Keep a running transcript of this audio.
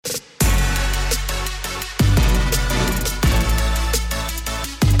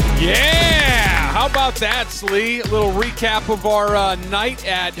Yeah! How about that, Slee? A little recap of our night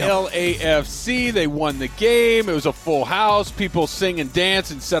at LAFC. They won the game. It was a full house. People sing and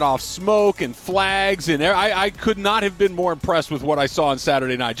dance and set off smoke and flags. And I could not have been more impressed with what I saw on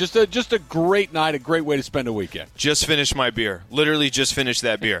Saturday night. Just a great night, a great way to spend a weekend. Just finished my beer. Literally just finished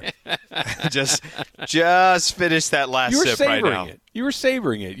that beer. just finished that last sip right now. You were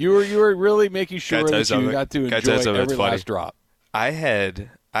savoring it. You were really making sure that you got to enjoy every last drop.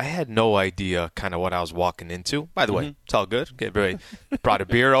 I had no idea kind of what I was walking into. By the way, it's all good. Everybody brought a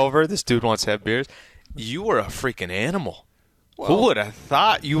beer over. This dude wants to have beers. You were a freaking animal. Well, who would have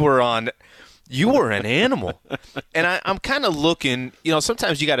thought you were an animal? And I'm kind of looking,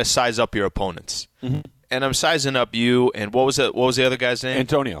 sometimes you got to size up your opponents. Mm-hmm. And I'm sizing up you, and what was the other guy's name?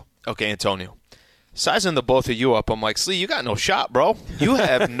 Antonio. Okay, Antonio. Sizing the both of you up, I'm like, Slee, you got no shot, bro. You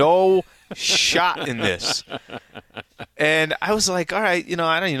have no shot in this. And I was like, all right,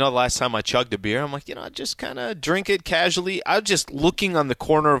 I don't the last time I chugged a beer. I'm like, I just kind of drink it casually. I was just looking on the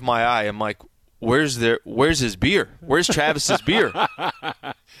corner of my eye. I'm like, where's his beer? Where's Travis's beer?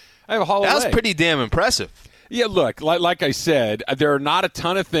 I have a hollow That was leg. pretty damn impressive. Yeah, look, like I said, there are not a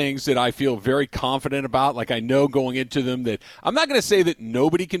ton of things that I feel very confident about. Like I know going into them that I'm not going to say that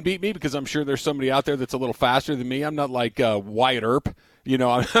nobody can beat me because I'm sure there's somebody out there that's a little faster than me. I'm not like Wyatt Earp. I'm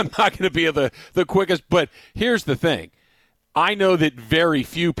not going to be the quickest. But here's the thing. I know that very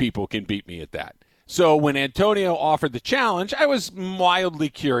few people can beat me at that. So when Antonio offered the challenge, I was mildly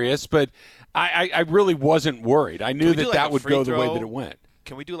curious, but I really wasn't worried. I knew that would go the way that it went.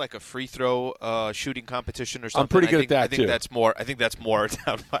 Can we do like a free throw shooting competition or something? I'm pretty good at that, too. I think that's more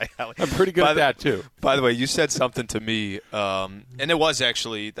down my alley. I'm pretty good at that, too. By the way, you said something to me, and it was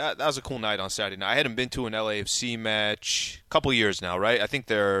actually that was a cool night on Saturday night. I hadn't been to an LAFC match a couple years now, right? I think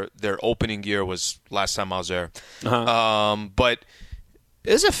their opening year was last time I was there. Uh-huh. But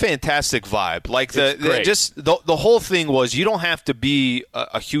it's a fantastic vibe. Like the whole thing was you don't have to be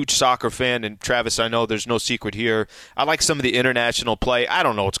a huge soccer fan. And Travis, I know there's no secret here. I like some of the international play. I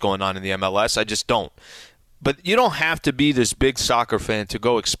don't know what's going on in the MLS. I just don't. But you don't have to be this big soccer fan to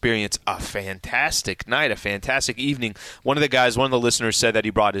go experience a fantastic night, a fantastic evening. One of the listeners said that he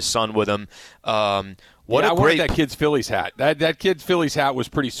brought his son with him. I wanted that kid's Phillies hat. That kid's Phillies hat was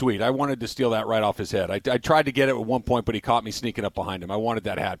pretty sweet. I wanted to steal that right off his head. I tried to get it at one point, but he caught me sneaking up behind him. I wanted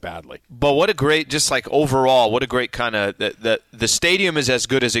that hat badly. But what a great, just like overall, what a great kind of, the stadium is as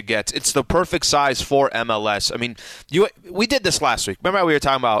good as it gets. It's the perfect size for MLS. I mean, we did this last week. Remember how we were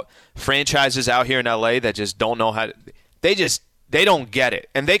talking about franchises out here in LA that just don't know how to, they don't get it.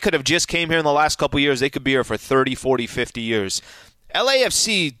 And they could have just came here in the last couple of years. They could be here for 30, 40, 50 years.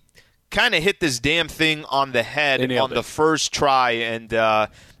 LAFC kind of hit this damn thing on the head on the first try, and that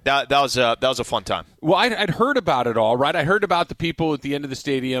was a fun time. Well, I'd heard about it all, right? I heard about the people at the end of the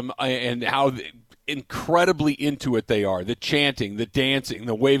stadium and how incredibly into it they are. The chanting, the dancing,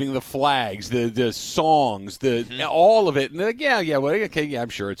 the waving the flags, the songs, all of it. And they're like, I'm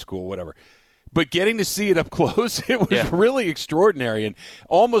sure it's cool, whatever. But getting to see it up close, it was really extraordinary. And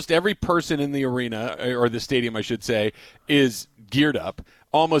almost every person in the arena, or the stadium, I should say, is geared up.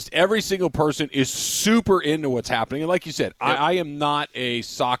 Almost every single person is super into what's happening. And like you said, I am not a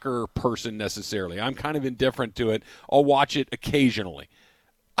soccer person necessarily. I'm kind of indifferent to it. I'll watch it occasionally.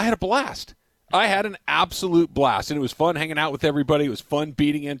 I had a blast. I had an absolute blast, and it was fun hanging out with everybody. It was fun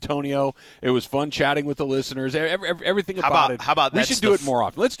beating Antonio. It was fun chatting with the listeners. Everything about it. How about we should do it more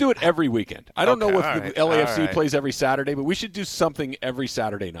often. Let's do it every weekend. I don't know if the LAFC plays every Saturday, but we should do something every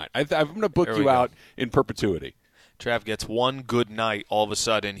Saturday night. I'm going to book you out in perpetuity. Trav gets one good night. All of a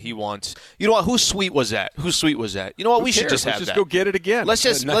sudden, he wants. You know what? Whose suite was that? You know what? We should just have that. Let's just go get it again. Let's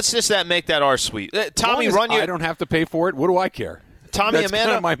just make that our suite. Tommy, I don't have to pay for it. What do I care? Tommy,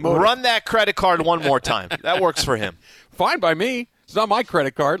 Amanda, run that credit card one more time. That works for him. Fine by me. It's not my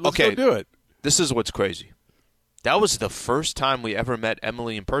credit card. Let's go do it. This is what's crazy. That was the first time we ever met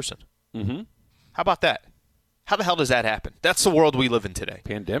Emily in person. Mm-hmm. How about that? How the hell does that happen? That's the world we live in today.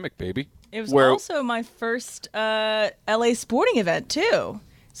 Pandemic, baby. It was also my first LA sporting event too,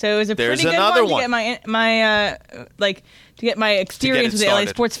 so it was a pretty good one to get my experience with the LA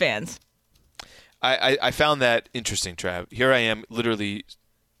sports fans. I found that interesting, Trav. Here I am, literally,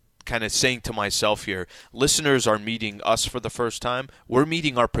 kind of saying to myself here: listeners are meeting us for the first time. We're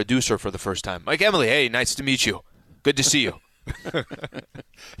meeting our producer for the first time. Like, Emily, hey, nice to meet you. Good to see you.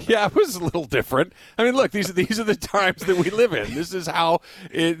 Yeah, it was a little different. I mean, look, these are the times that we live in. This is how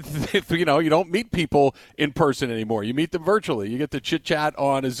you don't meet people in person anymore. You meet them virtually. You get to chit chat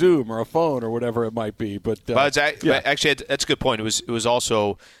on a Zoom or a phone or whatever it might be. But actually, that's a good point. It was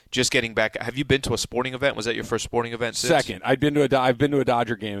also just getting back. Have you been to a sporting event? Was that your first sporting event since? Second. I've been to a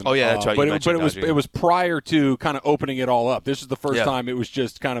Dodger game. Oh yeah, that's right. But it was prior to kind of opening it all up. This is the first time it was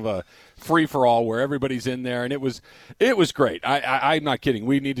just kind of a free for all where everybody's in there, and it was great. I'm not kidding.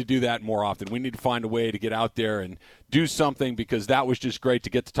 We need to do that more often. We need to find a way to get out there and do something, because that was just great to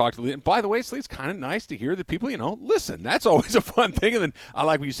get to talk to them. And by the way, it's kind of nice to hear that people, listen. That's always a fun thing. And then I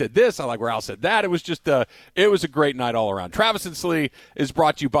like when you said this. I like where Al said that. It was just it was a great night all around. Travis and Slee is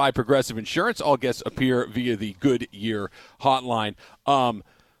brought to you by Progressive Insurance. All guests appear via the Goodyear hotline.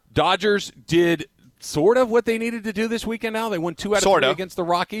 Dodgers did sort of what they needed to do this weekend. Now they won 2 out of 3 against the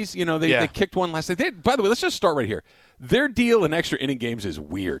Rockies. They kicked one last night. By the way, let's just start right here. Their deal in extra inning games is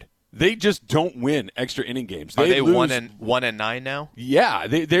weird. They just don't win extra inning games. Are they 1-9 now? Yeah,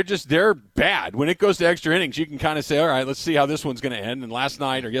 they're bad. When it goes to extra innings, you can kind of say, all right, let's see how this one's going to end. And last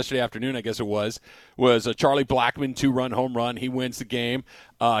night, or yesterday afternoon, I guess it was a Charlie Blackmon 2-run home run. He wins the game.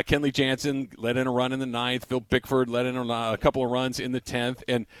 Kenley Jansen let in a run in the 9th. Phil Bickford let in a couple of runs in the 10th.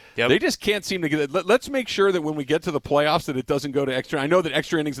 And they just can't seem to get it. Let's make sure that when we get to the playoffs that it doesn't go to extra. I know that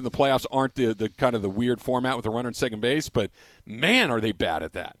extra innings in the playoffs aren't the kind of the weird format with a runner in second base, but man, are they bad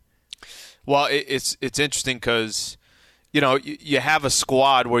at that. Well, it's interesting because, you have a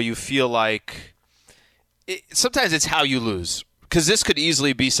squad where you feel like sometimes it's how you lose. Because this could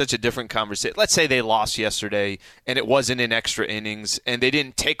easily be such a different conversation. Let's say they lost yesterday and it wasn't in extra innings and they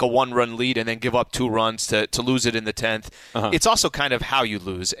didn't take a 1-run lead and then give up 2 runs to lose it in the 10th. It's also kind of how you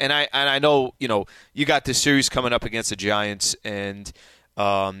lose. And I know, you got this series coming up against the Giants, and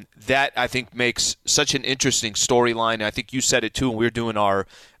that I think makes such an interesting storyline. I think you said it too, and we were doing our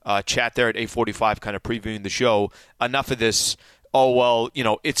chat there at 8:45, kind of previewing the show. Enough of this,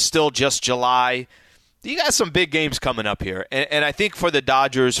 it's still just July. You got some big games coming up here. And I think for the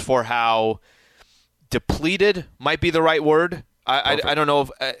Dodgers, for how depleted might be the right word. I don't know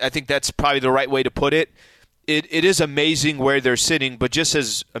I think that's probably the right way to put it. It is amazing where they're sitting, but just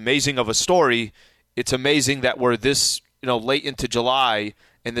as amazing of a story, it's amazing that we're this late into July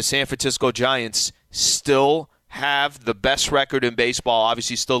and the San Francisco Giants still have the best record in baseball,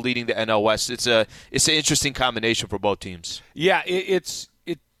 obviously still leading the NL West. It's an interesting combination for both teams. Yeah,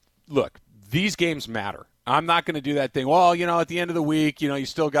 look, these games matter. I'm not going to do that thing. Well, at the end of the week, you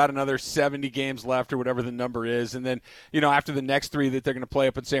still got another 70 games left or whatever the number is. And then, after the next 3 that they're going to play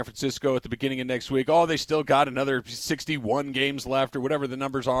up in San Francisco at the beginning of next week, they still got another 61 games left or whatever the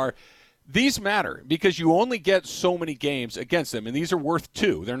numbers are. These matter because you only get so many games against them, and these are worth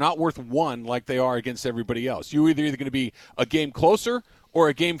 2. They're not worth 1 like they are against everybody else. You're either going to be a game closer or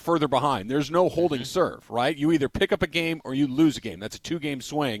a game further behind. There's no holding serve, right? You either pick up a game or you lose a game. That's a 2-game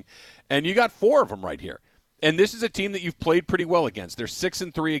swing, and you got 4 of them right here. And this is a team that you've played pretty well against. They're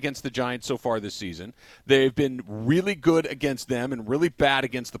 6-3 against the Giants so far this season. They've been really good against them and really bad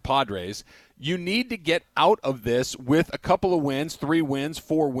against the Padres. You need to get out of this with a couple of wins, 3 wins,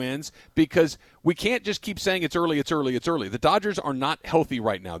 4 wins, because we can't just keep saying it's early, it's early, it's early. The Dodgers are not healthy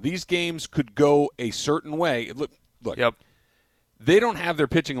right now. These games could go a certain way. Look. Yep. They don't have their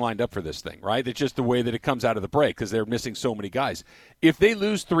pitching lined up for this thing, right? It's just the way that it comes out of the break because they're missing so many guys. If they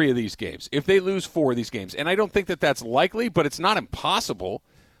lose 3 of these games, if they lose 4 of these games, and I don't think that that's likely, but it's not impossible,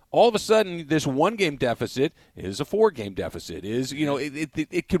 all of a sudden this 1-game deficit is a 4-game deficit.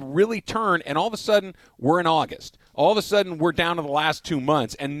 It could really turn, and all of a sudden we're in August. All of a sudden we're down to the last 2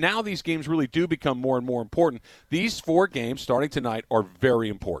 months, and now these games really do become more and more important. These 4 games starting tonight are very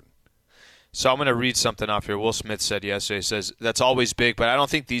important. So I'm going to read something off here. Will Smith said yesterday, he says, that's always big, but I don't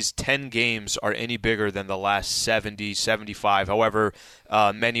think these 10 games are any bigger than the last 70, 75, however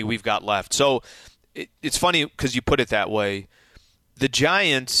many we've got left. So it's funny because you put it that way. The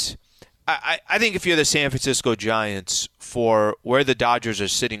Giants, I think if you're the San Francisco Giants, for where the Dodgers are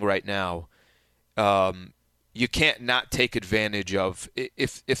sitting right now, you can't not take advantage of.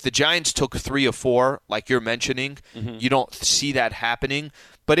 If the Giants took 3 or 4, like you're mentioning, you don't see that happening.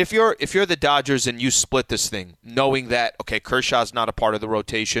 But if you're the Dodgers and you split this thing, knowing that, okay, Kershaw's not a part of the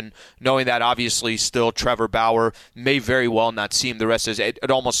rotation, knowing that obviously still Trevor Bauer may very well not see him the rest of it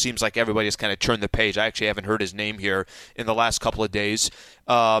almost seems like everybody has kind of turned the page. I actually haven't heard his name here in the last couple of days.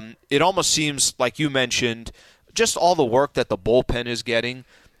 It almost seems, like you mentioned, just all the work that the bullpen is getting.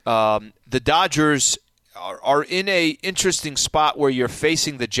 The Dodgers are in a interesting spot where you're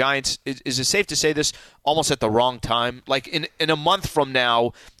facing the Giants. Is it safe to say this? almost at the wrong time. Like in a month from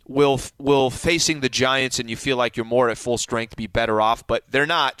now, will facing the Giants and you feel like you're more at full strength be better off, but they're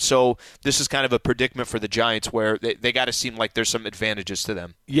not. So this is kind of a predicament for the Giants where they got to seem like there's some advantages to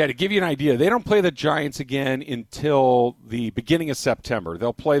them. Yeah, to give you an idea, they don't play the Giants again until the beginning of September.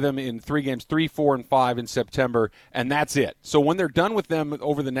 They'll play them in 3 games, 3, 4, and 5 in September, and that's it. So when they're done with them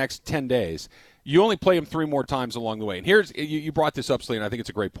over the next 10 days, you only play them 3 more times along the way. And here's you brought this up, Slee, and I think it's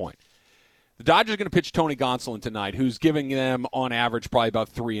a great point. The Dodgers are going to pitch Tony Gonsolin tonight, who's giving them, on average, probably about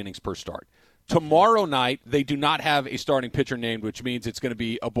 3 innings per start. Tomorrow night, they do not have a starting pitcher named, which means it's going to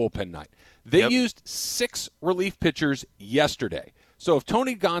be a bullpen night. They used 6 relief pitchers yesterday. So if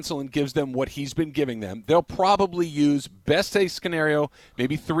Tony Gonsolin gives them what he's been giving them, they'll probably use best-case scenario,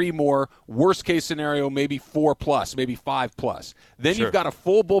 maybe 3 more, worst-case scenario, maybe 4+, maybe 5+. Then you've got a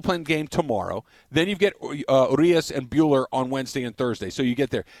full bullpen game tomorrow. Then you get Urias and Buehler on Wednesday and Thursday. So you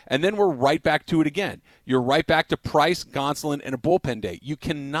get there. And then we're right back to it again. You're right back to Price, Gonsolin, and a bullpen day. You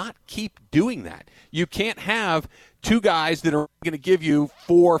cannot keep doing that. You can't have 2 guys that are going to give you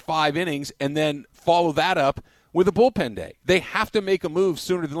 4 or 5 innings and then follow that up with a bullpen day. They have to make a move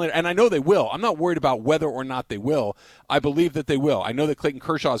sooner than later, and I know they will. I'm not worried about whether or not they will. I believe that they will. I know that Clayton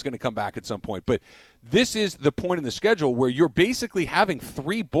Kershaw is going to come back at some point, but this is the point in the schedule where you're basically having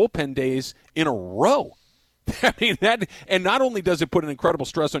 3 bullpen days in a row. I mean, that, and not only does it put an incredible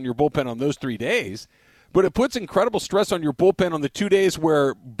stress on your bullpen on those 3 days, but it puts incredible stress on your bullpen on the 2 days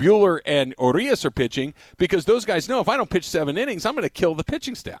where Buehler and Urias are pitching, because those guys know if I don't pitch 7 innings, I'm going to kill the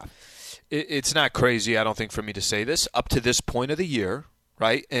pitching staff. It's not crazy, I don't think, for me to say this. Up to this point of the year,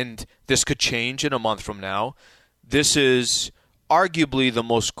 right, and this could change in a month from now, this is arguably the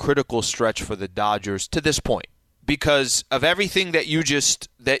most critical stretch for the Dodgers to this point because of everything that you just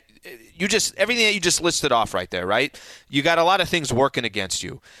listed off right there, right? You got a lot of things working against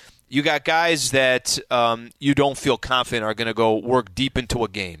you. You got guys that you don't feel confident are going to go work deep into a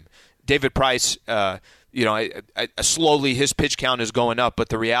game. David Price, slowly his pitch count is going up, but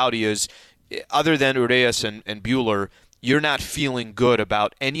the reality is, other than Urias and Buehler, you're not feeling good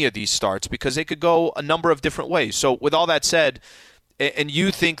about any of these starts because they could go a number of different ways. So with all that said, and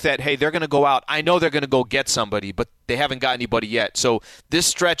you think that, hey, they're going to go out. I know they're going to go get somebody, but they haven't got anybody yet. So this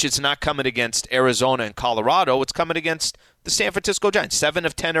stretch, it's not coming against Arizona and Colorado. It's coming against the San Francisco Giants. 7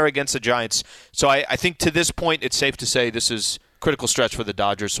 of 10 are against the Giants. So I think to this point, it's safe to say this is critical stretch for the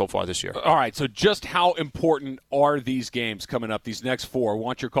Dodgers so far this year. All right, so just how important are these games coming up, these next 4? I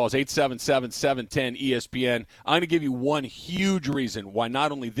want your calls, 877-710-ESPN. I'm going to give you one huge reason why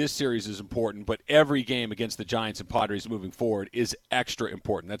not only this series is important, but every game against the Giants and Padres moving forward is extra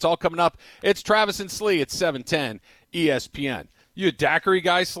important. That's all coming up. It's Travis and Slee at 710 ESPN. You a daiquiri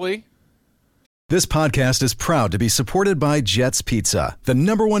guy, Slee? This podcast is proud to be supported by Jets Pizza, the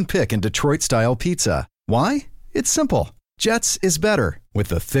 #1 pick in Detroit-style pizza. Why? It's simple. Jets is better. With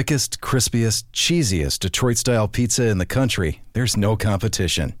the thickest, crispiest, cheesiest Detroit-style pizza in the country, there's no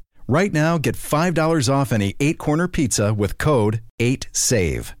competition. Right now, get $5 off any 8-corner pizza with code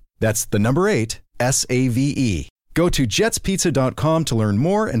 8SAVE. That's the number 8, S-A-V-E. Go to jetspizza.com to learn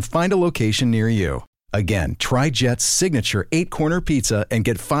more and find a location near you. Again, try Jet's signature 8-corner pizza and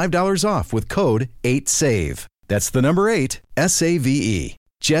get $5 off with code 8SAVE. That's the number 8, S-A-V-E.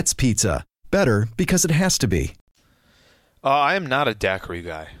 Jet's Pizza. Better because it has to be. I am not a daiquiri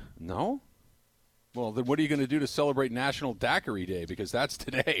guy. No? Well, then what are you going to do to celebrate National Daiquiri Day? Because that's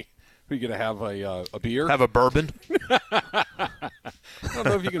today. Are you going to have a beer? Have a bourbon? I don't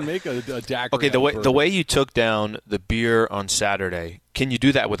know if you can make a daiquiri. Okay, the way you took down the beer on Saturday, can you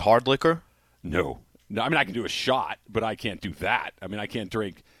do that with hard liquor? No. I mean, I can do a shot, but I can't do that. I mean, I can't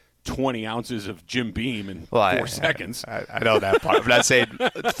drink 20 ounces of Jim Beam in 4 seconds. I know that part. I'm not saying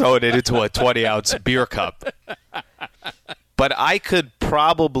throwing it into a 20-ounce beer cup. But I could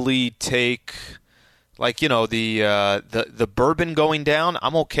probably take, the bourbon going down.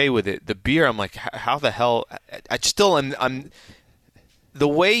 I'm okay with it. The beer, I'm like, how the hell? I still am. The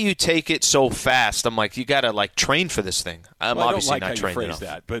way you take it so fast, I'm like, you got to train for this thing. I'm obviously not trained enough.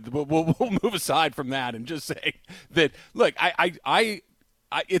 That, but we'll move aside from that and just say that. Look,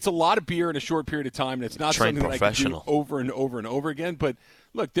 it's a lot of beer in a short period of time, and it's not something that I can do over and over and over again. But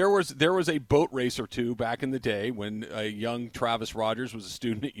look, there was a boat race or two back in the day when a young Travis Rogers was a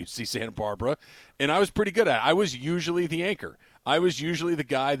student at UC Santa Barbara, and I was pretty good at it. I was usually the anchor. I was usually the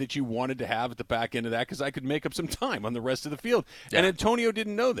guy that you wanted to have at the back end of that because I could make up some time on the rest of the field. Yeah. And Antonio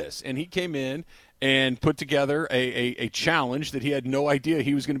didn't know this, and he came in and put together a challenge that he had no idea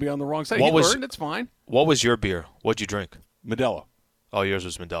he was going to be on the wrong side. Learned, it's fine. What was your beer? What'd you drink? Modelo. Oh, yours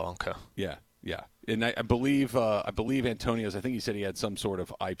was Modelo. Okay. Yeah. Yeah. And I believe Antonio's, I think he said he had some sort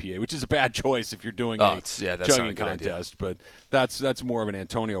of IPA, which is a bad choice if you're doing a chugging contest. But that's more of an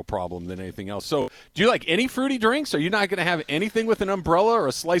Antonio problem than anything else. So do you like any fruity drinks? Are you not going to have anything with an umbrella or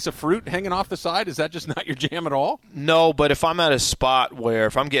a slice of fruit hanging off the side? Is that just not your jam at all? No, but if I'm at a spot where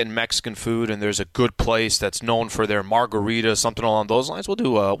if I'm getting Mexican food and there's a good place that's known for their margarita, something along those lines, we'll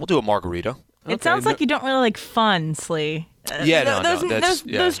do a margarita. It sounds like you don't really like fun, Slee.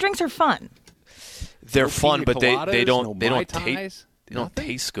 Those drinks are fun. They're fun, but they don't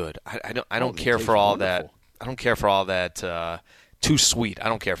taste good. I don't care for all that. I don't care for all that too sweet. I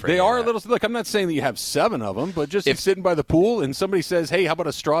don't care for. They are a little. Look, I'm not saying that you have 7 of them, but just if sitting by the pool and somebody says, "Hey, how about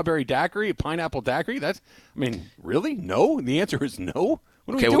a strawberry daiquiri, a pineapple daiquiri?" Really? No. And the answer is no.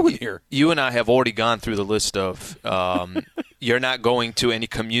 What are we doing here? You and I have already gone through the list of you're not going to any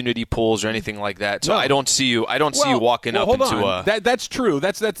community pools or anything like that. So no. I don't see you walking up into a. That's true.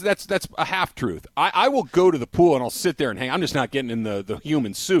 That's a half truth. I will go to the pool and I'll sit there and hang. I'm just not getting in the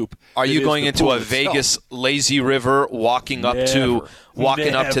human soup. Are you going into a Vegas lazy river, walking up to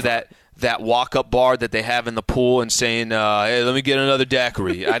that walk-up bar that they have in the pool and saying, "Hey, let me get another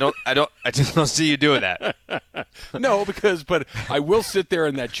daiquiri"? I just don't see you doing that. No, but I will sit there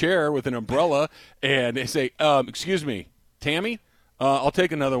in that chair with an umbrella and they say, "Excuse me, Tammy, I'll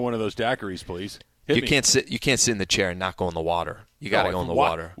take another one of those daiquiris, please." You can't sit in the chair and not go in the water. You got to go in the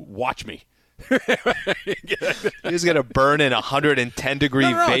water. Watch me. He's gonna burn in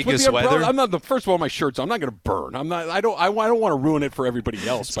 110-degree Vegas weather. I'm not. First of all, my shirt's. I'm not gonna burn. I'm not. I don't want to ruin it for everybody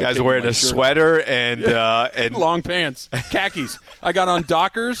else. This guy's wearing a sweater and long pants, khakis. I got on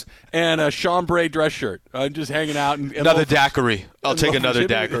Dockers and a chambray dress shirt. I'm just hanging out. And another daiquiri. I'll take another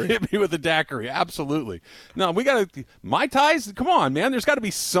daiquiri. Hit me with a daiquiri. Absolutely. No, we got to Mai Tais. Come on, man. There's got to be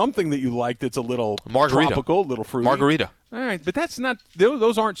something that you like that's a little tropical, a little fruity. Margarita. All right, but that's not.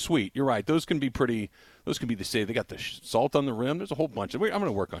 Those aren't sweet. You're right. Those can be pretty. Those can be the same. They got the salt on the rim. There's a whole bunch of. I'm going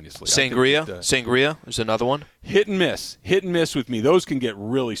to work on you, Slee. Sangria is another one. Hit and miss with me. Those can get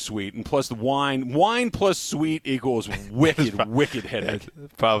really sweet, and plus the wine plus sweet equals wicked headache.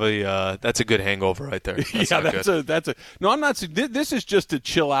 Probably that's a good hangover right there. That's a. No, I'm not. This is just to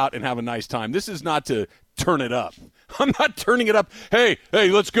chill out and have a nice time. This is not to turn it up. I'm not turning it up. Hey,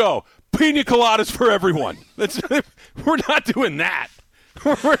 let's go. Pina coladas for everyone. We're not doing that.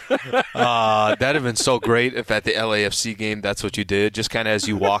 That'd have been so great if at the LAFC game that's what you did. Just kind of as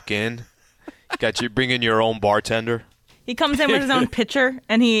you walk in, bring in your own bartender. He comes in with his own pitcher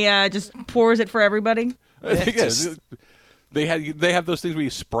and he just pours it for everybody. They have those things where you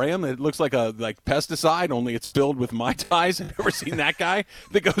spray them. It looks like pesticide, only it's filled with Mai Tais. Have you ever seen that guy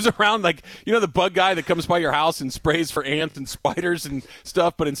that goes around the bug guy that comes by your house and sprays for ants and spiders and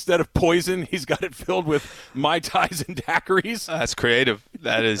stuff, but instead of poison, he's got it filled with Mai Tais and daiquiris? That's creative.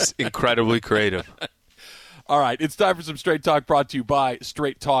 That is incredibly creative. All right, it's time for some Straight Talk brought to you by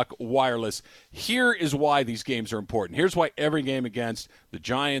Straight Talk Wireless. Here is why these games are important. Here's why every game against the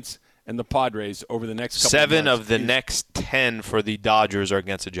Giants and the Padres over the next couple of months. 7 of the next 10 for the Dodgers are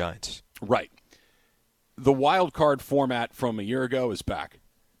against the Giants. Right. The wild card format from a year ago is back.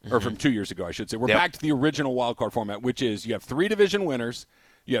 Or from 2 years ago, I should say. We're back to the original wild card format, which is you have 3 division winners,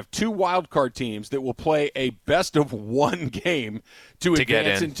 you have 2 wild card teams that will play a best-of-1 game to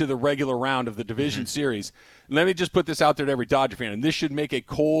advance into the regular round of the division series. Let me just put this out there to every Dodger fan, and this should make a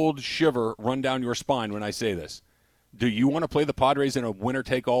cold shiver run down your spine when I say this. Do you want to play the Padres in a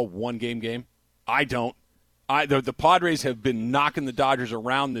winner-take-all one-game game? I don't. The Padres have been knocking the Dodgers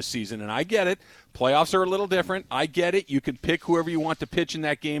around this season, and I get it. Playoffs are a little different. I get it. You can pick whoever you want to pitch in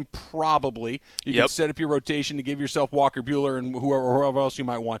that game, probably. You can set up your rotation to give yourself Walker Buehler and whoever else you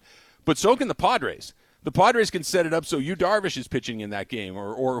might want. But so can the Padres. The Padres can set it up so Yu Darvish is pitching in that game,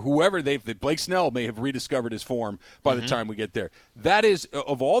 or whoever Blake Snell may have rediscovered his form by the time we get there. That is,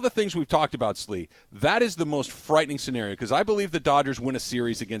 of all the things we've talked about, Slee, that is the most frightening scenario because I believe the Dodgers win a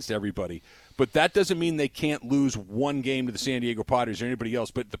series against everybody. But that doesn't mean they can't lose one game to the San Diego Padres or anybody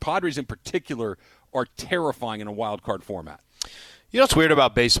else. But the Padres in particular are terrifying in a wild card format. You know what's weird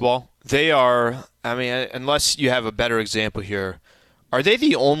about baseball? They are, unless you have a better example here, are they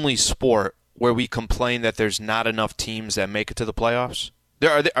the only sport where we complain that there's not enough teams that make it to the playoffs?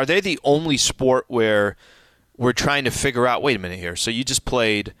 Are they the only sport where we're trying to figure out, wait a minute here, so you just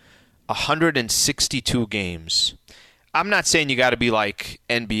played 162 games. I'm not saying you got to be like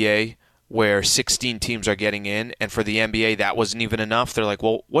NBA where 16 teams are getting in, and for the NBA that wasn't even enough. They're like,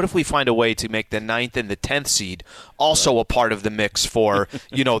 well, what if we find a way to make the 9th and the 10th seed also a part of the mix for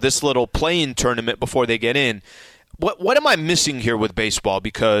this little play-in tournament before they get in? What am I missing here with baseball?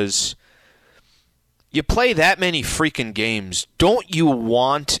 Because You play that many freaking games. Don't you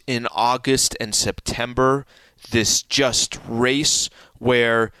want in August and September this just race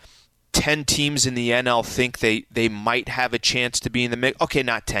where 10 teams in the NL think they might have a chance to be in the mix? Okay,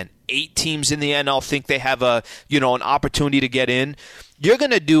 not 10. 8 teams in the NL think they have an opportunity to get in. You're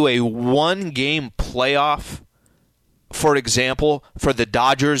going to do a one-game playoff, for example, for the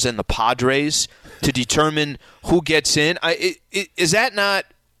Dodgers and the Padres to determine who gets in. Is that not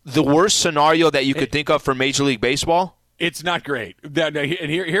the worst scenario that you could think of for Major League Baseball? It's not great. And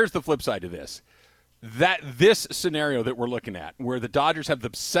here's the flip side to this. This scenario that we're looking at, where the Dodgers have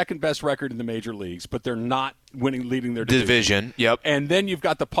the second best record in the major leagues, but they're not leading their division. Yep. And then you've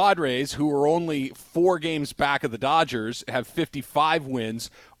got the Padres, who are only 4 games back of the Dodgers, have 55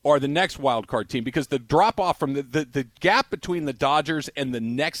 wins, are the next wild card team, because the drop off from the gap between the Dodgers and the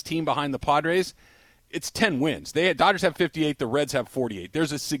next team behind the Padres, it's 10 wins. Dodgers have 58, the Reds have 48.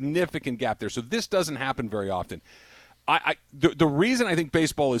 There's a significant gap there. So this doesn't happen very often. The reason I think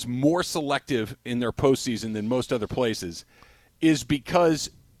baseball is more selective in their postseason than most other places is because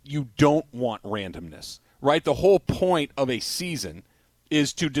you don't want randomness, right? The whole point of a season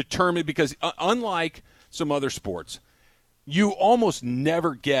is to determine, because unlike some other sports, you almost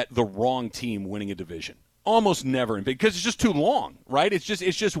never get the wrong team winning a division. Almost never, because it's just too long, right? It's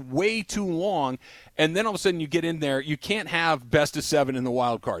just way too long, and then all of a sudden you get in there. You can't have best of 7 in the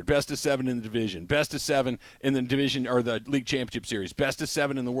wild card, best of 7 in the division, best of 7 in the division or the league championship series, best of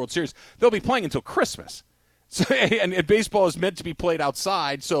 7 in the World Series. They'll be playing until Christmas. So, and baseball is meant to be played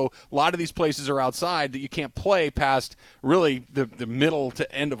outside, so a lot of these places are outside that you can't play past really the middle to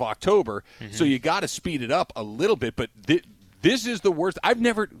end of October. Mm-hmm. So you got to speed it up a little bit, but. This is the worst. I've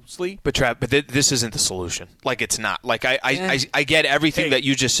never sleep. But Trav, this isn't the solution. Like, it's not. Like, I get everything that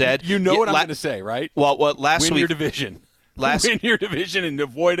you just said. You know what I'm going to say, right? Well, last week, win your division. Win your division and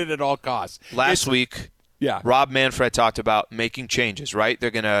avoid it at all costs. Last week, Rob Manfred talked about making changes. Right? They're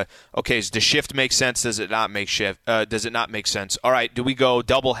going to. Okay, does the shift make sense? Does it not make does it not make sense? All right. Do we go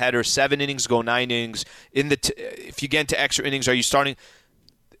double header, 7 innings, go 9 innings? If you get into extra innings, are you starting?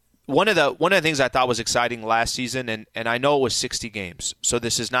 One of the things I thought was exciting last season, and I know it was 60 games, so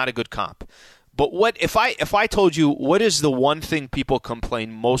this is not a good comp. But what if I told you what is the one thing people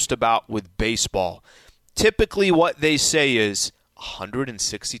complain most about with baseball? Typically what they say is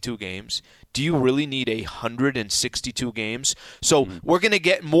 162 games. Do you really need 162 games? So we're going to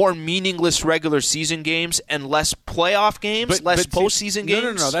get more meaningless regular season games and less playoff games, less postseason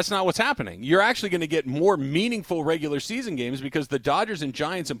games? No, that's not what's happening. You're actually going to get more meaningful regular season games because the Dodgers and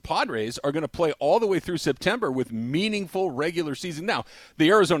Giants and Padres are going to play all the way through September with meaningful regular season. Now, the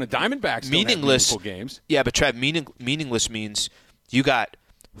Arizona Diamondbacks don't have meaningful games. Yeah, but Trav, meaningless means you got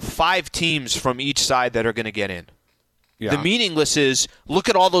 5 teams from each side that are going to get in. Yeah. The meaningless is, look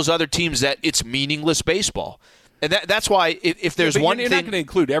at all those other teams that it's meaningless baseball. And that's why if there's one thing... You're not going to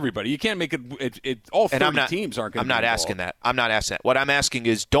include everybody. You can't make it all 30 teams aren't going to be I'm not asking that. I'm not asking that. What I'm asking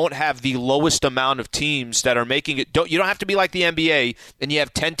is don't have the lowest amount of teams that are making it. You don't have to be like the NBA and you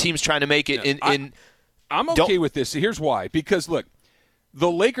have 10 teams trying to make it I'm okay with this. Here's why. Because, look,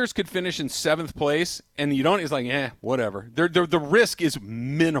 the Lakers could finish in 7th place, and it's like, whatever. The risk is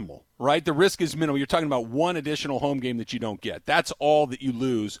minimal, right? The risk is minimal. You're talking about one additional home game that you don't get. That's all that you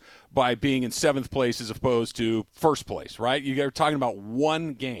lose by being in 7th place as opposed to 1st place, right? You're talking about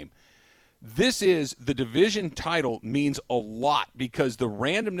one game. This is the division title means a lot because the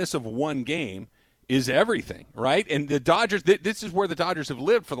randomness of one game is everything, right? And the Dodgers, this is where the Dodgers have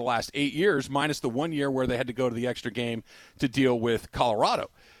lived for the last 8 years, minus the 1 year where they had to go to the extra game to deal with Colorado.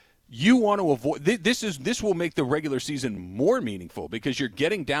 You want to avoid this will make the regular season more meaningful because you're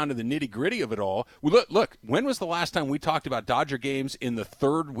getting down to the nitty-gritty of it all. Look, when was the last time we talked about Dodger games in the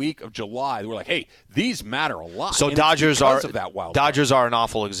 3rd week of July? We're like, hey, these matter a lot. So Dodgers are an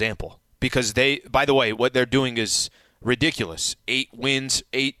awful example because by the way, what they're doing is ridiculous. 8 wins,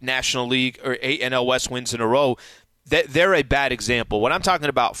 8 National League or 8 NL West wins in a row. They're a bad example. What I'm talking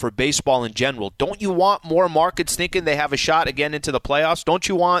about for baseball in general, don't you want more markets thinking they have a shot again into the playoffs? Don't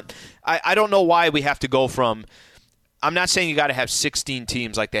you want – I don't know why we have to go from – I'm not saying you got to have 16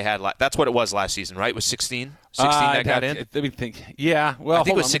 teams like they had – that's what it was last season, right? It was 16? 16 that got in? Let me think. Yeah. Well, I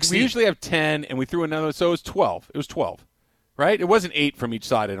think it was 16. We usually have 10, and we threw another – so it was 12. It was 12, right? It wasn't 8 from each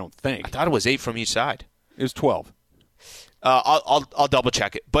side, I don't think. I thought it was 8 from each side. It was 12. I'll double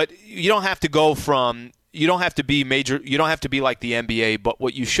check it, but you don't have to go from. You don't have to be major. You don't have to be like the NBA. But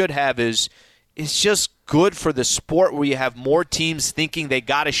what you should have is, it's just good for the sport where you have more teams thinking they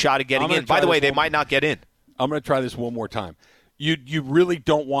got a shot at getting in. By the way, they might not get in. I'm going to try this one more time. You really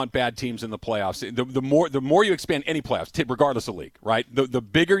don't want bad teams in the playoffs. The more you expand any playoffs, regardless of league, right? The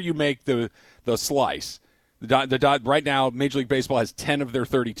bigger you make the slice. Right now, Major League Baseball has 10 of their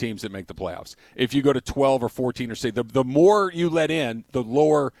 30 teams that make the playoffs. If you go to 12 or 14 or say, the more you let in, the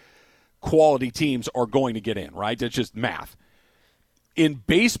lower quality teams are going to get in, right? It's just math. In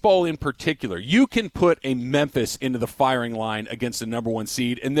baseball in particular, you can put a Memphis into the firing line against the number 1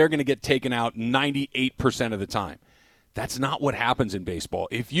 seed, and they're going to get taken out 98% of the time. That's not what happens in baseball.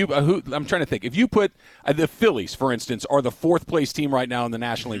 If you, I'm trying to think. If you put the Phillies, for instance, are the 4th place team right now in the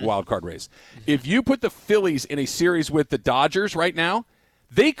National League wildcard race. If you put the Phillies in a series with the Dodgers right now,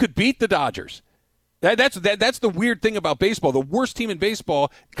 they could beat the Dodgers. That's the weird thing about baseball. The worst team in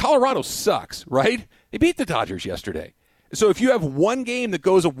baseball, Colorado sucks, right? They beat the Dodgers yesterday. So if you have one game that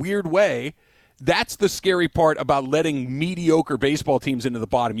goes a weird way, that's the scary part about letting mediocre baseball teams into the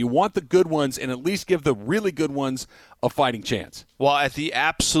bottom. You want the good ones and at least give the really good ones a fighting chance. Well, at the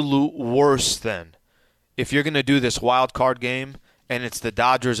absolute worst then, if you're going to do this wild card game and it's the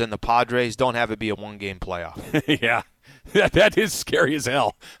Dodgers and the Padres, don't have it be a one-game playoff. Yeah. That is scary as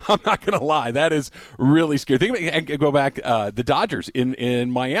hell. I'm not going to lie. That is really scary. Think about it, go back, the Dodgers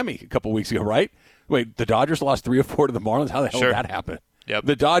in Miami a couple weeks ago, right? Wait, the Dodgers lost 3 or 4 to the Marlins? How the hell did that happen? Yep.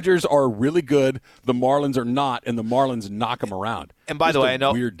 The Dodgers are really good. The Marlins are not, and the Marlins knock them around. And by the way, I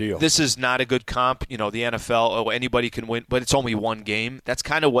know weird deal. This is not a good comp. The NFL, anybody can win, but it's only one game. That's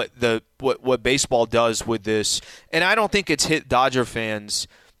kind of what baseball does with this. And I don't think it's hit Dodger fans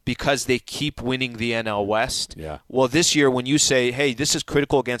because they keep winning the NL West. Yeah. Well, this year when you say, hey, this is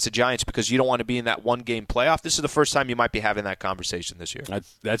critical against the Giants because you don't want to be in that one-game playoff, this is the first time you might be having that conversation this year.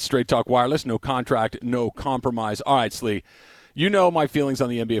 That's Straight Talk Wireless. No contract, no compromise. All right, Slee. You know my feelings on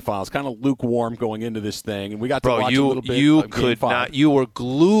the NBA Finals, kind of lukewarm going into this thing, and we got to watch a little bit. You could not. You were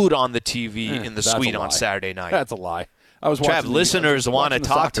glued on the TV in the suite on Saturday night. That's a lie. I was watching. Trav, listeners want to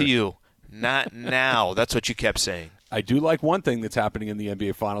talk to you. Not now. That's what you kept saying. I do like one thing that's happening in the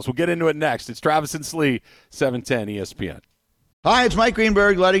NBA Finals. We'll get into it next. It's Travis and Slee, 710 ESPN. Hi, it's Mike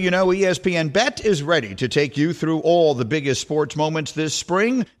Greenberg letting you know ESPN Bet is ready to take you through all the biggest sports moments this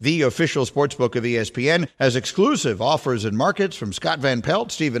spring. The official sportsbook of ESPN has exclusive offers and markets from Scott Van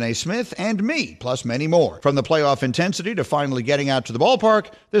Pelt, Stephen A. Smith, and me, plus many more. From the playoff intensity to finally getting out to the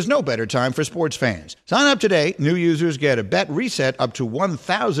ballpark, there's no better time for sports fans. Sign up today. New users get a bet reset up to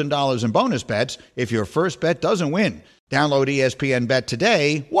 $1,000 in bonus bets if your first bet doesn't win. Download ESPN Bet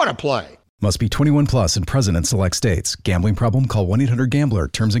today. What a play. Must be 21 plus and present in select states. Gambling problem? Call 1-800-GAMBLER.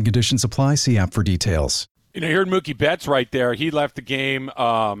 Terms and conditions apply. See app for details. You heard Mookie Betts right there. He left the game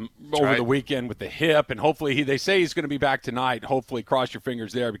over the weekend with the hip, and hopefully they say he's going to be back tonight. Hopefully, cross your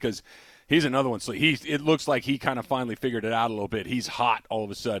fingers there because he's another one. So it looks like he kind of finally figured it out a little bit. He's hot all of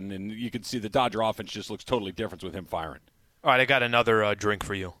a sudden, and you can see the Dodger offense just looks totally different with him firing. All right, I got another drink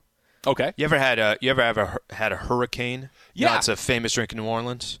for you. Okay. You ever had a hurricane? Yeah, it's a famous drink in New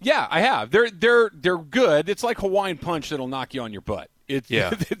Orleans. Yeah, I have. They're good. It's like Hawaiian Punch that'll knock you on your butt. They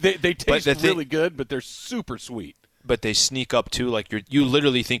taste really good, but they're super sweet. But they sneak up too, like you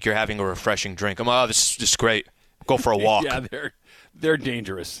literally think you're having a refreshing drink. This is just great. Go for a walk. Yeah, they're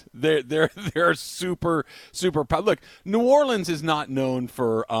dangerous. They're super. Look, New Orleans is not known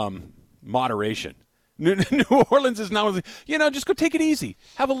for moderation. New Orleans is not, just go take it easy.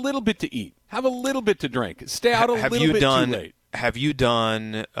 Have a little bit to eat. Have a little bit to drink. Stay out a little bit too late. Have you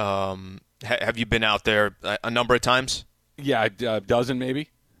done, have you been out there a number of times? Yeah, a dozen maybe.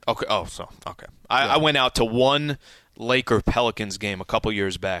 Okay. Oh, okay. I went out to one Laker-Pelicans game a couple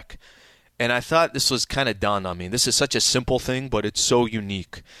years back, and I thought this was kind of done on me. This is such a simple thing, but it's so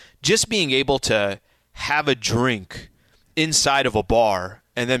unique. Just being able to have a drink inside of a bar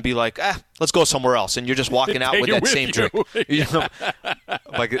and then be like, let's go somewhere else. And you're just walking out with that same drink.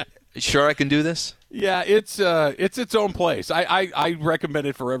 Like, sure I can do this? Yeah, it's its own place. I recommend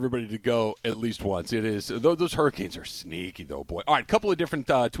it for everybody to go at least once. It is. Those hurricanes are sneaky, though, boy. All right, a couple of different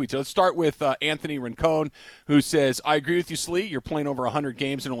tweets. Let's start with Anthony Rincon, who says, I agree with you, Slee. You're playing over 100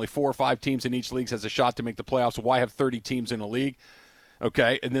 games and only 4 or 5 teams in each league has a shot to make the playoffs. So why have 30 teams in a league?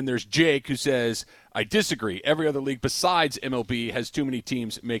 Okay, and then there's Jake who says, I disagree. Every other league besides MLB has too many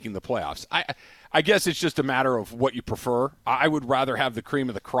teams making the playoffs. I guess it's just a matter of what you prefer. I would rather have the cream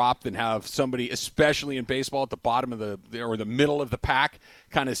of the crop than have somebody, especially in baseball, at the bottom of the middle of the pack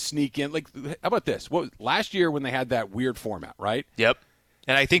kind of sneak in. Like, how about this? Last year when they had that weird format, right? Yep.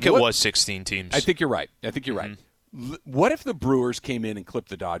 And I think it was 16 teams. I think you're right. Right. What if the Brewers came in and clipped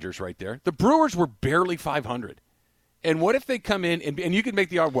the Dodgers right there? The Brewers were barely 500. And what if they come in and you can make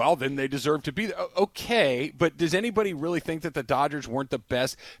the argument, well, then they deserve to be there. Okay, but does anybody really think that the Dodgers weren't the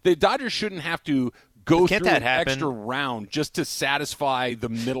best? The Dodgers shouldn't have to go through an extra round just to satisfy the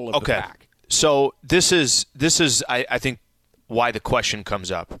middle of the pack. So this is I think why the question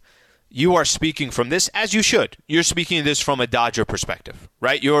comes up. You are speaking from this, as you should. You're speaking of this from a Dodger perspective,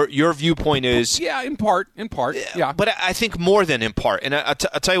 right? Your viewpoint is... Yeah, in part, yeah. But I think more than in part, and I'll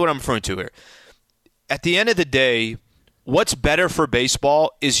tell you what I'm referring to here. At the end of the day, what's better for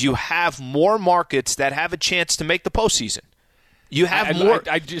baseball is you have more markets that have a chance to make the postseason. You have more...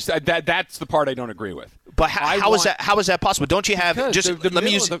 That's the part I don't agree with. But how is that possible? Don't you have... Let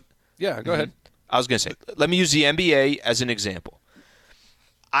me use... Yeah, go ahead. I was going to say, let me use the NBA as an example.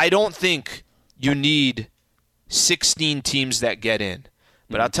 I don't think you need 16 teams that get in.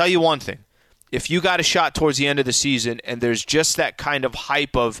 But I'll tell you one thing. If you got a shot towards the end of the season and there's just that kind of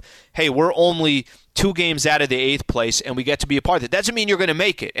hype of, hey, we're only 2 games out of the 8th place and we get to be a part of it, doesn't mean you're going to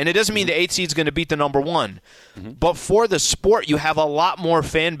make it. And it doesn't mean the 8th seed's going to beat the number 1. But for the sport, you have a lot more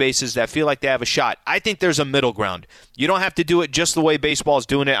fan bases that feel like they have a shot. I think there's a middle ground. You don't have to do it just the way baseball's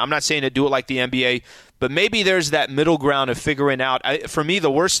doing it. I'm not saying to do it like the NBA, but maybe there's that middle ground of figuring out. For me,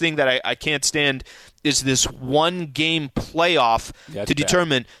 the worst thing that I can't stand is this one-game playoff to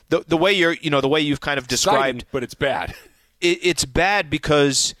determine the way the way you've kind of described. Exciting, but it's bad. It's bad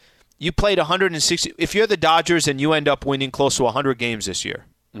because you played 160. If you're the Dodgers and you end up winning close to 100 games this year,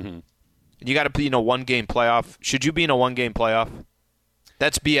 and you got to be in a one-game playoff, should you be in a one-game playoff?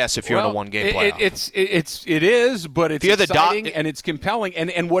 That's BS if you're in a one-game playoff. It is, but it's exciting and it's compelling.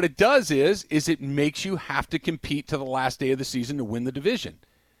 And what it does is it makes you have to compete to the last day of the season to win the division.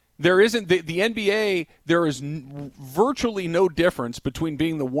 There isn't the NBA. There is virtually no difference between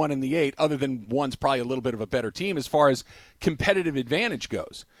being the 1 and the 8, other than one's probably a little bit of a better team as far as competitive advantage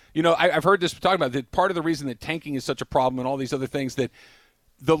goes. You know, I've heard this talking about that. Part of the reason that tanking is such a problem and all these other things that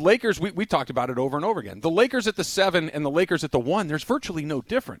the Lakers, we talked about it over and over again. The Lakers at the 7 and the Lakers at the 1, there's virtually no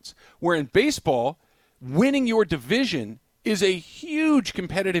difference. Where in baseball, winning your division is a huge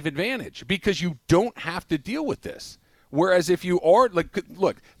competitive advantage because you don't have to deal with this. Whereas if you are,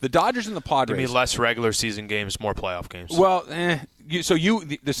 look, the Dodgers and the Padres. Give me less regular season games, more playoff games. Well, here's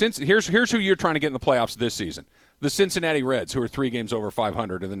who you're trying to get in the playoffs this season. The Cincinnati Reds, who are 3 games over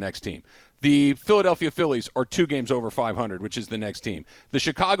 500, are the next team. The Philadelphia Phillies are 2 games over 500, which is the next team. The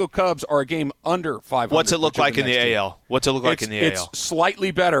Chicago Cubs are a game under 500. What's it look like in the AL? What's it look like in the AL? It's slightly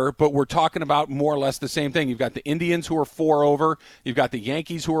better, but we're talking about more or less the same thing. You've got the Indians who are 4 over. You've got the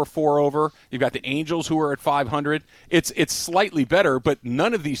Yankees who are 4 over. You've got the Angels who are at 500. It's slightly better, but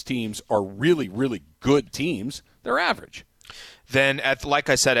none of these teams are really, really good teams. They're average. Then, like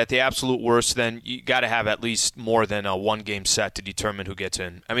I said, at the absolute worst, then you got to have at least more than a one-game set to determine who gets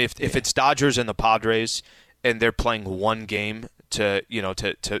in. I mean, if it's Dodgers and the Padres, and they're playing one game to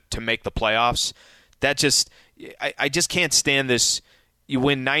make the playoffs, that just I just can't stand this. You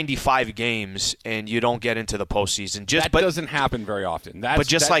win 95 games and you don't get into the postseason. That doesn't happen very often.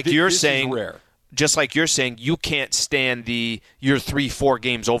 Just like you're saying, you can't stand you're 3-4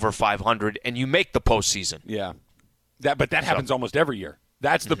 games over 500 and you make the postseason. Yeah. That happens almost every year.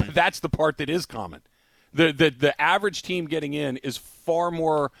 That's the part that is common. The average team getting in is far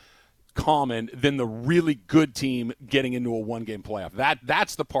more common than the really good team getting into a one-game playoff.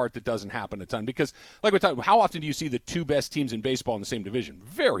 That's the part that doesn't happen a ton because, like we're talking, how often do you see the 2 best teams in baseball in the same division?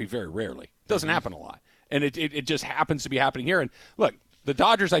 Very, very rarely. It doesn't happen a lot, and it just happens to be happening here. And look, the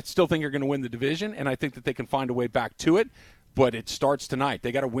Dodgers, I still think are going to win the division, and I think that they can find a way back to it. But it starts tonight.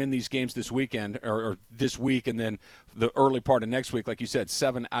 They got to win these games this weekend or this week, and then the early part of next week, like you said,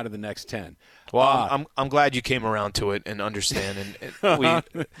 7 out of the next 10. Well, I'm glad you came around to it and understand. And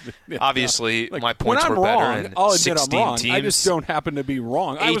we obviously my points were better. And I'll admit 16 I'm wrong. teams, I just don't happen to be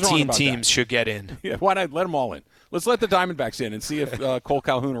wrong. 18 teams should get in. Yeah, why not let them all in? Let's let the Diamondbacks in and see if Cole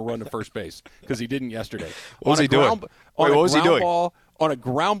Calhoun will run to first base because he didn't yesterday. What was he doing? What was he doing? On a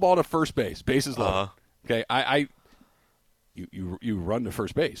ground ball to first base, bases loaded. Okay, You run to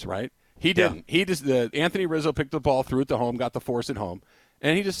first base, right? He didn't. Yeah. He just Anthony Rizzo picked the ball, threw it to home, got the force at home,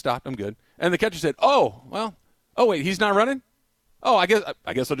 and he just stopped. I'm good. And the catcher said, "Oh, wait, he's not running. Oh, I guess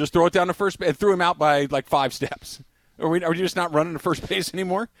I'll just throw it down to first base." And threw him out by like 5 steps. Are you just not running to first base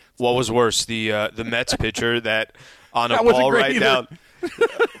anymore? What was worse, the Mets pitcher that on a ball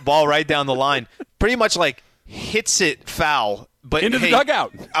right down the line, pretty much like hits it foul. But into the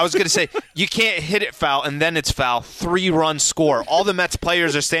dugout. I was going to say, you can't hit it foul, and then it's foul. 3-run score. All the Mets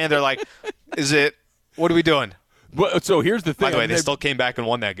players are standing there like, what are we doing? Well, so here's the thing. By the way, they still came back and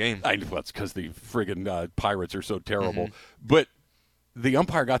won that game. It's because the friggin' Pirates are so terrible. Mm-hmm. But the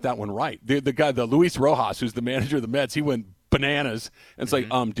umpire got that one right. The guy, the Luis Rojas, who's the manager of the Mets, he went bananas. And it's like,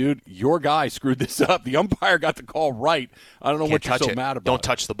 dude, your guy screwed this up. The umpire got the call right. I don't know what you're so mad about. Don't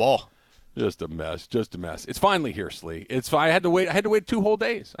touch the ball. Just a mess. It's finally here, Slee. It's fine. I had to wait 2 whole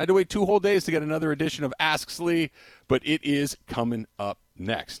days. I had to wait 2 whole days to get another edition of Ask Slee, but it is coming up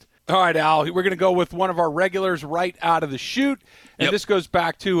next. All right, Al, we're going to go with one of our regulars right out of the chute, and This goes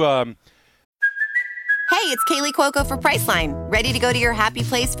back to Hey, it's Kaylee Cuoco for Priceline. Ready to go to your happy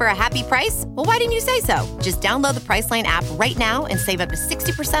place for a happy price? Well, why didn't you say so? Just download the Priceline app right now and save up to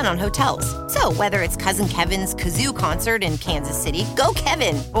 60% on hotels. So whether it's Cousin Kevin's Kazoo Concert in Kansas City, go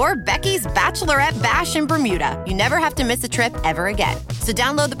Kevin, or Becky's Bachelorette Bash in Bermuda, you never have to miss a trip ever again. So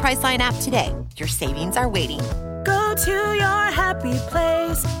download the Priceline app today. Your savings are waiting. Go to your happy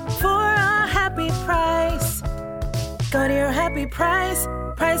place for a happy price. Go to your happy price,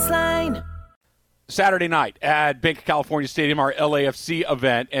 Priceline. Saturday night at Banc of California Stadium, our LAFC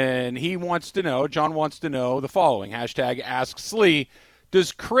event, and John wants to know the following, #AskSlee.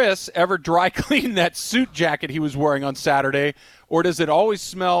 Does Chris ever dry clean that suit jacket he was wearing on Saturday, or does it always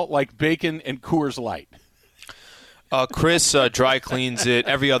smell like bacon and Coors Light? Chris dry cleans it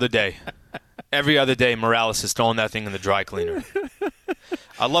every other day. Every other day, Morales is throwing that thing in the dry cleaner.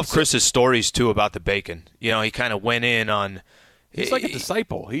 I love Chris's stories, too, about the bacon. You know, he kind of went in on... He's like a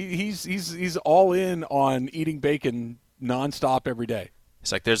disciple. He's all in on eating bacon nonstop every day.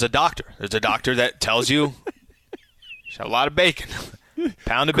 It's like there's a doctor. There's a doctor that tells you a lot of bacon,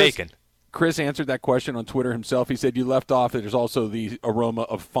 pound of bacon. Chris answered that question on Twitter himself. He said you left off that there's also the aroma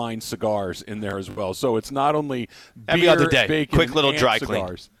of fine cigars in there as well. So it's not only beer, every other day, bacon, quick little dry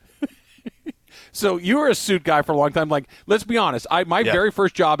cigars. So you were a suit guy for a long time. Like, let's be honest. My very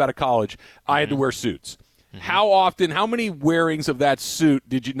first job out of college, I had to wear suits. Mm-hmm. How many wearings of that suit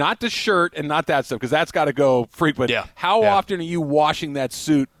did you, not the shirt and not that stuff, because that's got to go frequent. How often are you washing that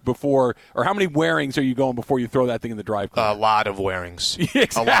suit before, or how many wearings are you going before you throw that thing in the dry cleaner? A lot of wearings.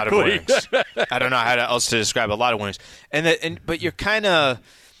 Exactly. A lot of wearings. I don't know how else to describe a lot of wearings. But you're kind of,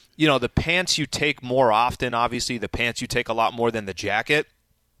 the pants you take more often, obviously the pants you take a lot more than the jacket.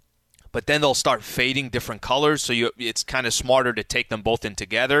 But then they'll start fading different colors, so it's kind of smarter to take them both in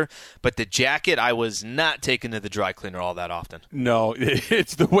together. But the jacket, I was not taking to the dry cleaner all that often. No,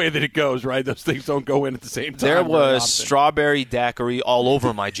 it's the way that it goes, right? Those things don't go in at the same time. There was strawberry daiquiri all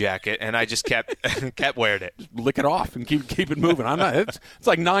over my jacket, and I just kept wearing it. Just lick it off and keep it moving. I'm not. It's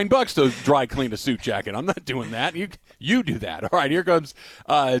like $9 to dry clean a suit jacket. I'm not doing that. You do that. All right, here comes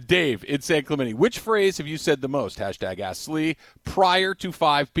Dave in San Clemente. Which phrase have you said the most? #AskSlee prior to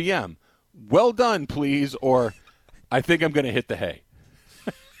 5 p.m. Well done, please, or I think I'm going to hit the hay.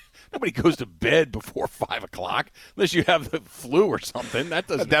 Nobody goes to bed before 5 o'clock unless you have the flu or something. That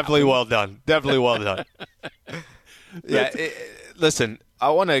doesn't Definitely happen. Well done. Definitely well done. Listen, I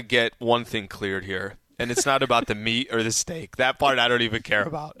want to get one thing cleared here, and it's not about the meat or the steak. That part I don't even care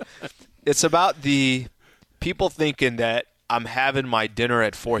about. It's about the people thinking that I'm having my dinner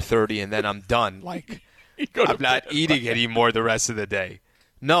at 4:30 and then I'm done. Like, I'm not eating anymore the rest of the day.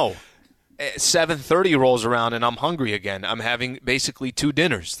 No. 7:30 rolls around and I'm hungry again. I'm having basically 2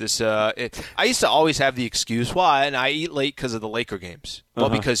 dinners. I used to always have the excuse why, and I eat late because of the Laker games. Well,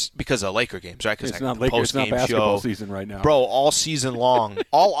 because of Laker games, right? It's not Laker. It's not basketball season right now, bro. All season long,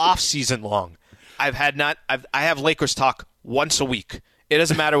 all off season long, I have Lakers talk once a week. It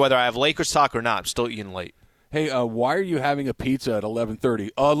doesn't matter whether I have Lakers talk or not. I'm still eating late. Hey, why are you having a pizza at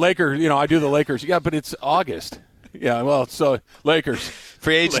 11:30? Lakers. I do the Lakers. Yeah, but it's August. Yeah, well, so Lakers.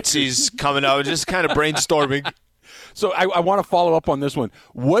 Free agency's coming out. Just kind of brainstorming. So I want to follow up on this one.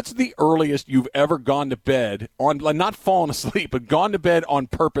 What's the earliest you've ever gone to bed on, not fallen asleep, but gone to bed on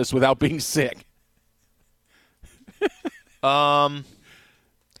purpose without being sick? Somewhere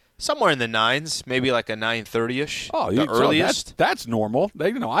in the 9s, maybe like a 9:30ish. Oh, the earliest. That's normal.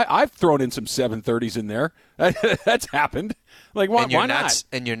 I've thrown in some 7:30s in there. That's happened. Like, why not?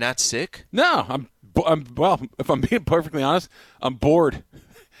 And you're not sick? No, well, if I'm being perfectly honest, I'm bored.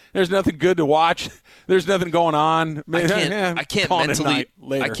 There's nothing good to watch. There's nothing going on. I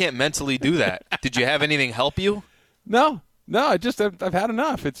can't mentally do that. Did you have anything help you? No. I've had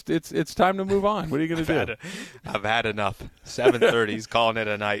enough. It's time to move on. What are you going to do? I've had enough. 7:30's calling it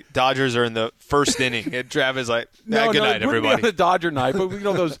a night. Dodgers are in the first inning, and Travis like, good night, everybody. On the Dodger night,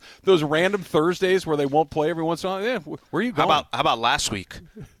 but those random Thursdays where they won't play every once in a while. Yeah, where are you going? How about last week?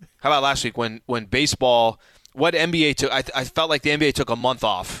 How about last week when baseball? What NBA took? I felt like the NBA took a month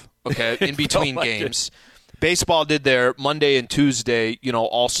off. Okay, in between games, baseball did their Monday and Tuesday,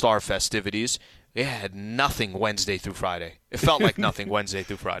 All-Star festivities. It had nothing Wednesday through Friday. It felt like nothing Wednesday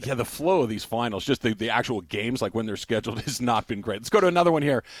through Friday. Yeah, the flow of these finals, just the actual games, like when they're scheduled, has not been great. Let's go to another one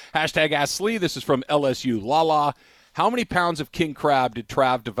here. #AskSlee. This is from LSU. Lala. How many pounds of king crab did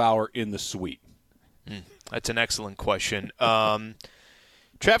Trav devour in the suite? That's an excellent question.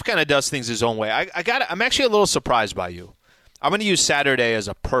 Trav kind of does things his own way. I'm actually a little surprised by you. I'm going to use Saturday as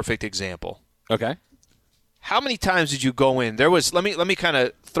a perfect example. Okay. How many times did you go in? There was let me kind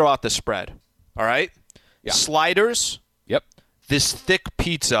of throw out the spread. All right? Yeah. Sliders. Yep. This thick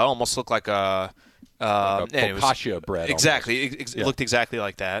pizza almost looked like a focaccia bread. Exactly. It looked exactly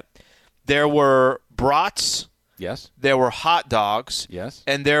like that. There were brats. Yes. There were hot dogs. Yes.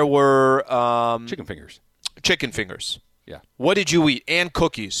 And there were chicken fingers. Chicken fingers. Yeah. What did you eat? And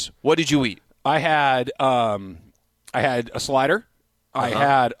cookies. What did you eat? I had a slider. I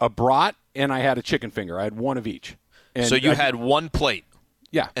had a brat, and I had a chicken finger. I had one of each. And so you had one plate.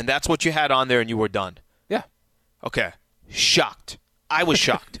 Yeah. And that's what you had on there, and you were done. Yeah. Okay. Shocked. I was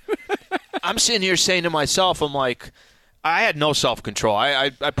shocked. I'm sitting here saying to myself, I'm like, I had no self-control.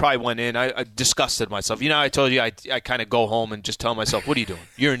 I probably went in. I disgusted myself. You know, I told you I kind of go home and just tell myself, what are you doing?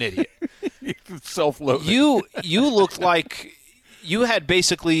 You're an idiot. Self-loathing. You looked like you had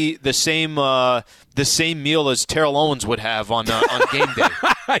basically the same meal as Terrell Owens would have on game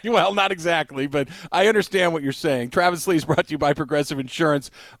day. Well, not exactly, but I understand what you're saying. Travis Lee is brought to you by Progressive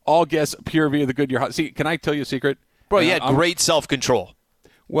Insurance. All guests appear via the Goodyear. See, can I tell you a secret? Bro, you had great self-control.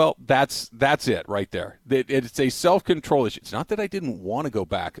 Well, that's it right there. It's a self-control issue. It's not that I didn't want to go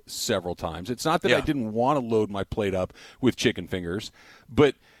back several times. It's not that I didn't want to load my plate up with chicken fingers,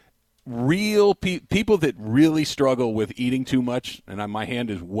 but real people that really struggle with eating too much, and my hand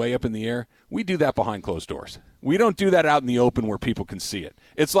is way up in the air, we do that behind closed doors. We don't do that out in the open where people can see it.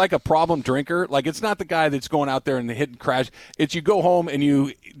 It's like a problem drinker. Like, it's not the guy that's going out there and hit and crash. It's you go home and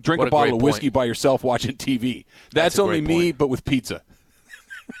you drink a bottle of whiskey by yourself watching TV. That's only me, but with pizza.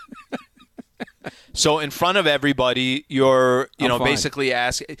 So in front of everybody, you're basically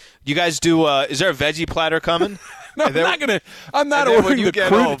asking. You guys do? Is there a veggie platter coming? No, I'm not ordering the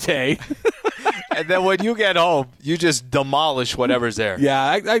crudité. And then when you get home, you just demolish whatever's there.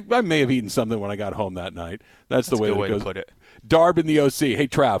 Yeah, I may have eaten something when I got home that night. That's the way a good it way goes. to put it. Darb in the OC. Hey,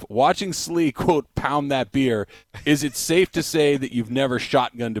 Trav, watching Slee, quote, pound that beer, is it safe to say that you've never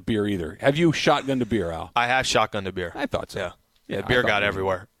shotgunned a beer either? Have you shotgunned a beer, Al? I have shotgunned a beer. I thought so. Yeah, beer got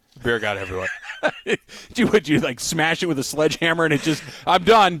everywhere. Beer got everywhere. Would you like smash it with a sledgehammer and it just, I'm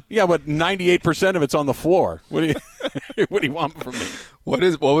done. Yeah, but 98% of it's on the floor. What do you want from me? What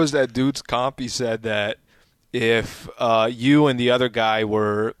was that dude's comp? He said that if you and the other guy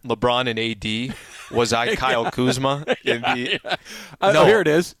were LeBron and AD, was I Kyle Kuzma? No, here it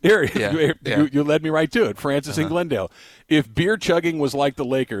is. You led me right to it. Francis in Glendale. If beer chugging was like the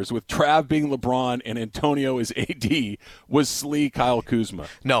Lakers, with Trav being LeBron and Antonio is AD, was Slee Kyle Kuzma?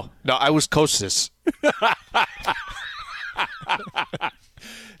 No, I was Kostas.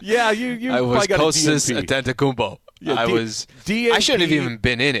 Yeah, you. I was Kostas DNP. Antetokounmpo. Yeah, I shouldn't have even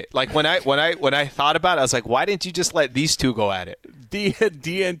been in it. Like when I thought about it, I was like, why didn't you just let these two go at it?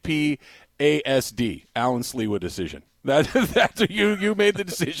 DNP ASD, Alan Sleewa decision. That's you made the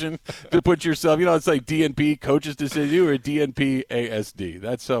decision to put yourself. It's like DNP coach's decision. You were DNP ASD.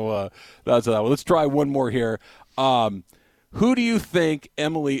 That's how that. Well, let's try one more here. Who do you think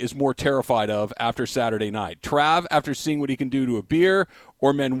Emily is more terrified of after Saturday night? Trav after seeing what he can do to a beer,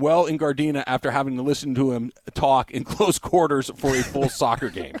 or Manuel in Gardena after having to listen to him talk in close quarters for a full soccer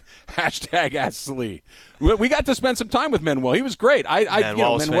game? #AskSlee. We got to spend some time with Manuel. He was great.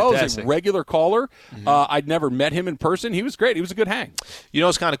 Manuel is a regular caller. Mm-hmm. I'd never met him in person. He was great. He was a good hang. You know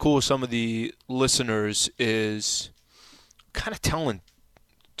what's kind of cool with some of the listeners is kind of telling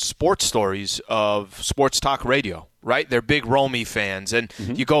sports stories of sports talk radio, right? They're big Romy fans. And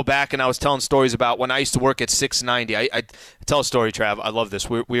you go back, and I was telling stories about when I used to work at 690. I tell a story, Trav. I love this.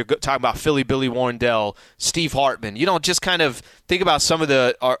 We were talking about Philly Billy Warrendale, Steve Hartman. Just kind of think about some of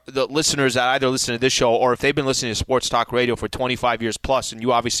the listeners that either listen to this show or if they've been listening to sports talk radio for 25 years plus, and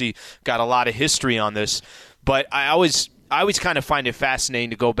you obviously got a lot of history on this. But I always kind of find it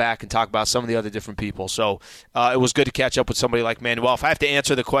fascinating to go back and talk about some of the other different people. So it was good to catch up with somebody like Manuel. If I have to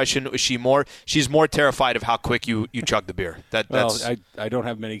answer the question, she's more terrified of how quick you chug the beer. I don't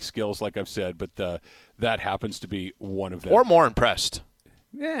have many skills, like I've said, but that happens to be one of them. Or more impressed.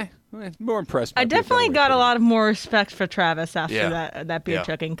 Yeah, more impressed. I definitely got a lot of more respect for Travis after that beer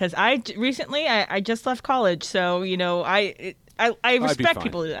chugging, because I just left college, so I respect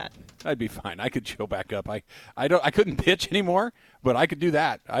people who do that. I'd be fine. I could chill back up. I couldn't pitch anymore, but I could do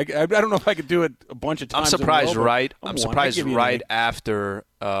that. I don't know if I could do it a bunch of times. I'm surprised right after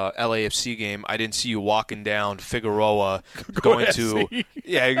LAFC game, I didn't see you walking down Figueroa going to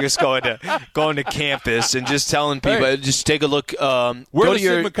campus and just telling people, just take a look. Where the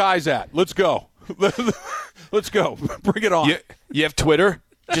Sigma Chi's at? Let's go. Let's go. Bring it on. You have Twitter?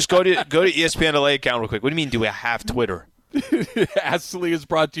 Just go to ESPN LA account real quick. What do you mean? Do we have Twitter? Ask Slee is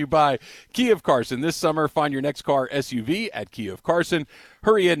brought to you by Kia of Carson. This summer, find your next car SUV at Kia of Carson.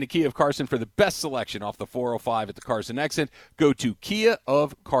 Hurry in to Kia of Carson for the best selection off the 405 at the Carson exit. Go to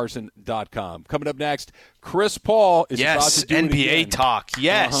KiaofCarson.com. Coming up next, Chris Paul is about to do NBA talk.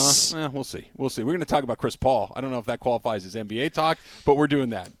 Yes. We'll see. We're going to talk about Chris Paul. I don't know if that qualifies as NBA talk, but we're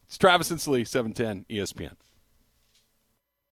doing that. It's Travis and Slee, 710 ESPN.